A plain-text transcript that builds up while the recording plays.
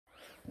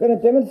going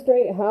to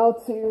demonstrate how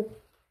to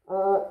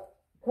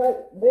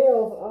cut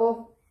nails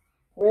off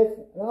with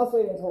an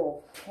oscillating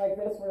tool, like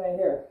this one right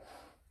here.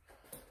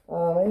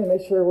 I need to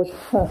make sure which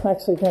one I'm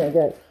actually going to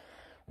get.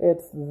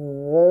 It's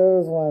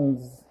those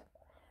ones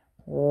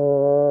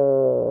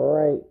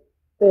right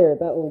there,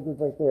 that little group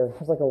right there.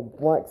 There's like a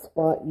black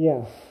spot,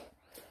 yeah.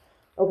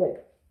 Okay.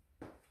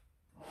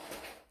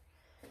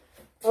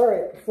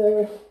 Alright, so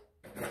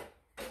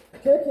the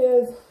trick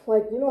is,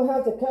 like, you don't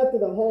have to cut through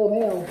the whole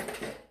nail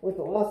with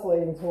the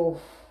oscillating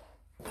tool.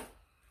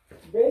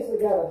 You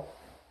basically gotta,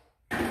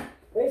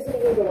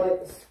 need to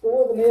like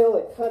score the nail,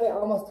 like cut it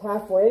almost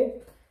halfway,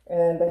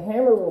 and the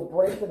hammer will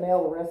break the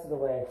nail the rest of the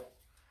way.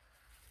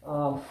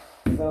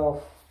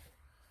 So,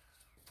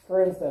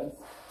 for instance,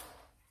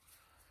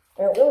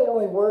 and it really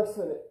only works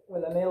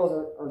when the nails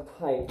are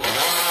tight.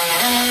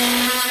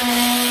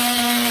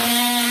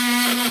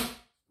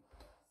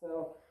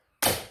 So,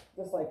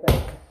 just like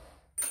that.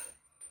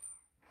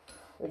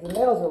 If the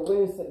nails are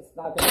loose, it's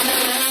not going to...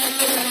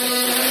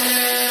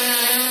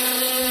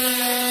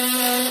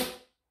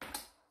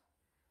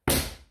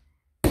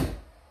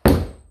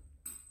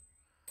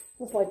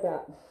 Just like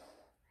that.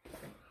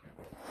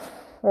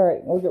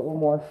 Alright, we'll get one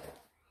more.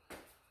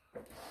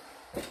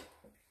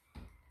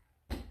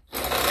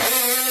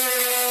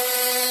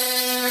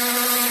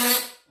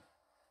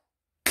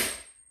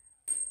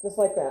 Just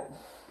like that.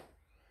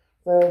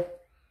 So,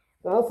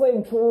 the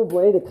oscillating tool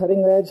blade, the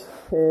cutting edge,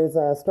 is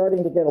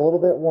starting to get a little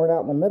bit worn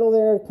out in the middle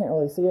there. Can't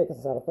really see it because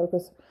it's out of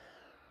focus.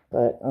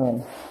 But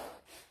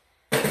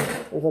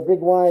there's a big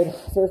wide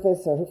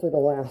surface, so hopefully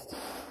it'll last.